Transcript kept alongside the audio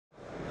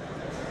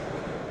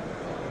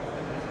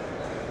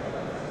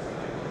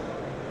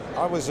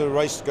I was a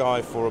race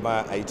guy for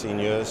about 18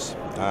 years,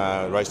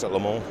 raced at Le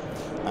Mans,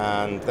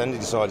 and then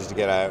decided to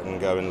get out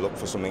and go and look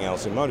for something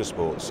else in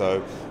motorsport.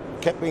 So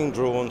kept being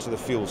drawn to the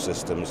fuel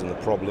systems and the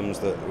problems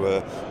that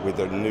were with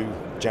the new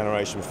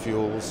generation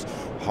fuels,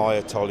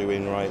 higher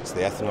toluene rates,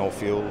 the ethanol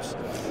fuels.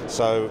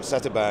 So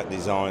set about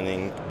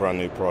designing brand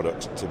new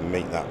products to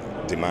meet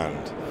that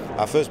demand.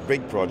 Our first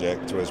big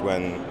project was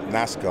when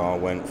NASCAR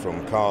went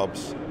from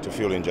carbs to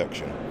fuel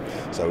injection.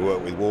 So we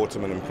worked with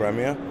Waterman and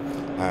Premier,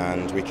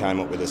 and we came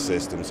up with a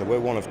system. So we're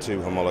one of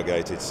two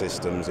homologated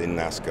systems in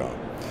NASCAR.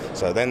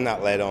 So then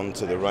that led on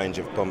to the range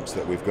of pumps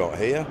that we've got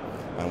here,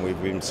 and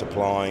we've been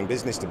supplying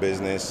business to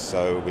business,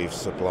 so we've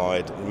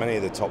supplied many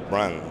of the top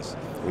brands.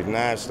 We've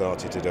now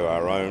started to do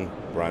our own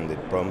branded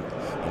pump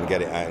and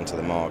get it out into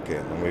the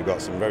market, and we've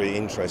got some very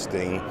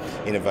interesting,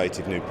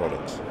 innovative new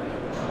products.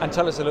 And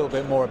tell us a little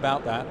bit more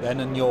about that then,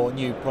 and your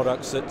new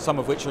products, some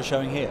of which you're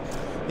showing here.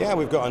 Yeah,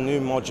 we've got a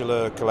new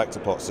modular collector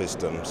pot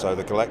system. So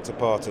the collector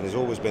pot has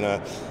always been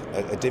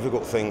a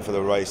difficult thing for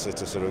the racer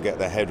to sort of get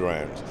their head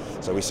around.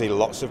 So we see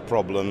lots of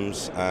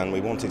problems, and we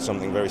wanted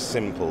something very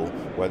simple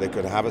where they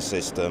could have a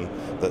system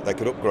that they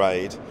could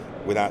upgrade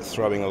without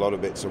throwing a lot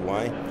of bits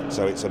away.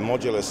 So it's a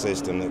modular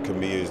system that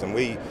can be used, and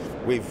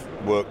we've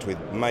worked with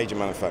major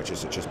manufacturers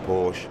such as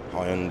Porsche,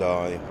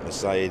 Hyundai,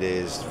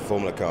 Mercedes,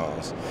 Formula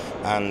Cars,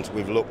 and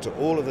we've looked at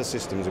all of the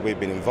systems that we've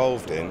been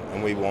involved in,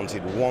 and we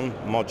wanted one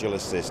modular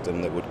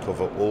system that would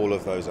cover all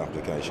of those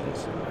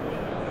applications.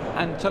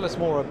 And tell us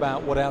more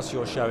about what else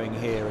you're showing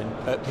here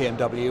at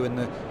BMW and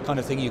the kind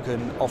of thing you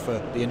can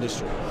offer the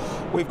industry.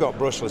 We've got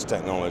brushless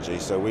technology,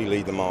 so we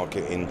lead the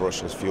market in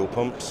brushless fuel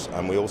pumps,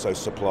 and we also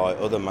supply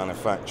other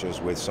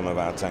manufacturers with some of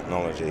our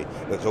technology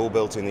that's all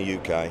built in the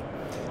UK.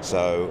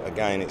 So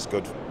again, it's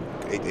good.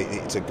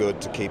 It's good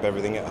to keep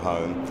everything at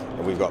home.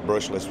 We've got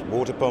brushless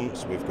water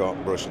pumps, we've got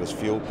brushless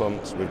fuel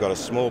pumps, we've got a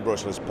small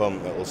brushless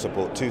pump that will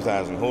support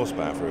 2,000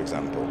 horsepower, for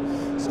example.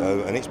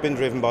 So, and it's been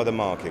driven by the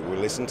market. We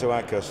listen to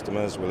our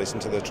customers, we listen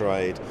to the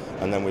trade,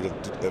 and then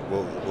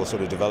we'll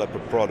sort of develop a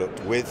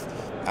product with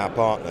our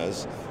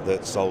partners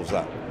that solves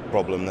that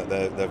problem that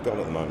they've got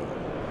at the moment.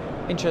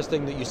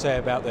 Interesting that you say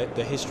about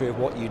the history of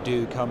what you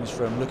do comes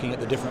from looking at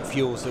the different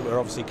fuels that were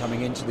obviously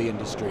coming into the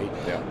industry.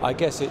 Yeah. I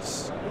guess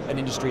it's an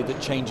industry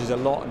that changes a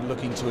lot and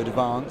looking to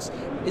advance.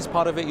 Is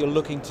part of it you're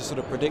looking to sort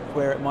of predict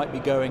where it might be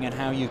going and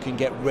how you can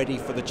get ready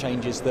for the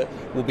changes that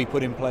will be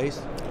put in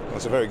place?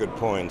 That's a very good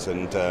point,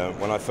 and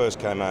when I first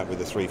came out with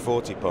the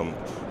 340 pump,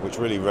 which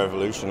really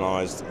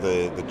revolutionised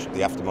the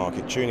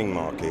aftermarket tuning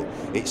market,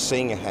 it's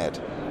seeing ahead,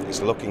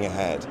 it's looking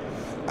ahead.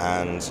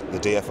 And the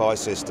DFI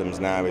systems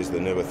now is the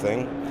newer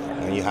thing,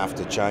 and you have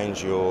to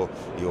change your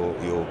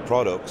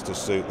products to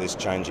suit this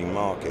changing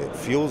market.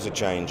 Fuels are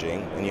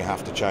changing, and you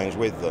have to change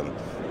with them.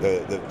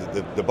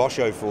 The Bosch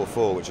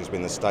 044, which has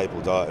been the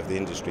staple diet of the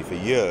industry for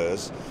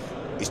years,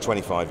 is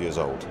 25 years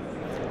old.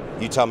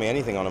 You tell me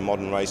anything on a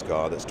modern race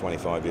car that's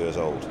 25 years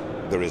old.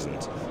 There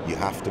isn't. You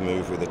have to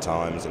move with the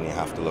times, and you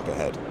have to look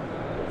ahead.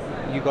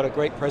 You've got a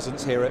great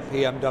presence here at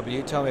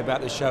BMW. Tell me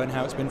about this show and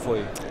how it's been for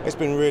you. It's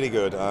been really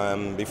good.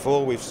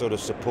 Before, we've sort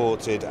of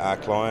supported our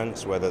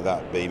clients, whether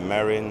that be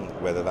Merin,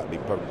 whether that be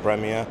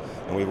Premier,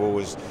 and we've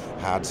always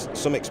had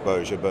some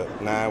exposure,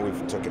 but now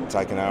we've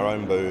taken our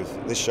own booth.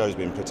 This show's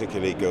been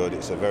particularly good.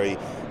 It's a very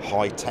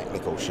high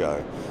technical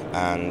show,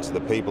 and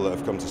the people that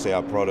have come to see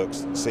our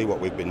products see what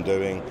we've been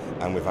doing,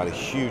 and we've had a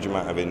huge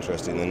amount of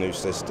interest in the new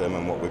system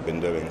and what we've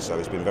been doing, so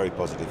it's been very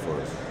positive for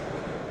us.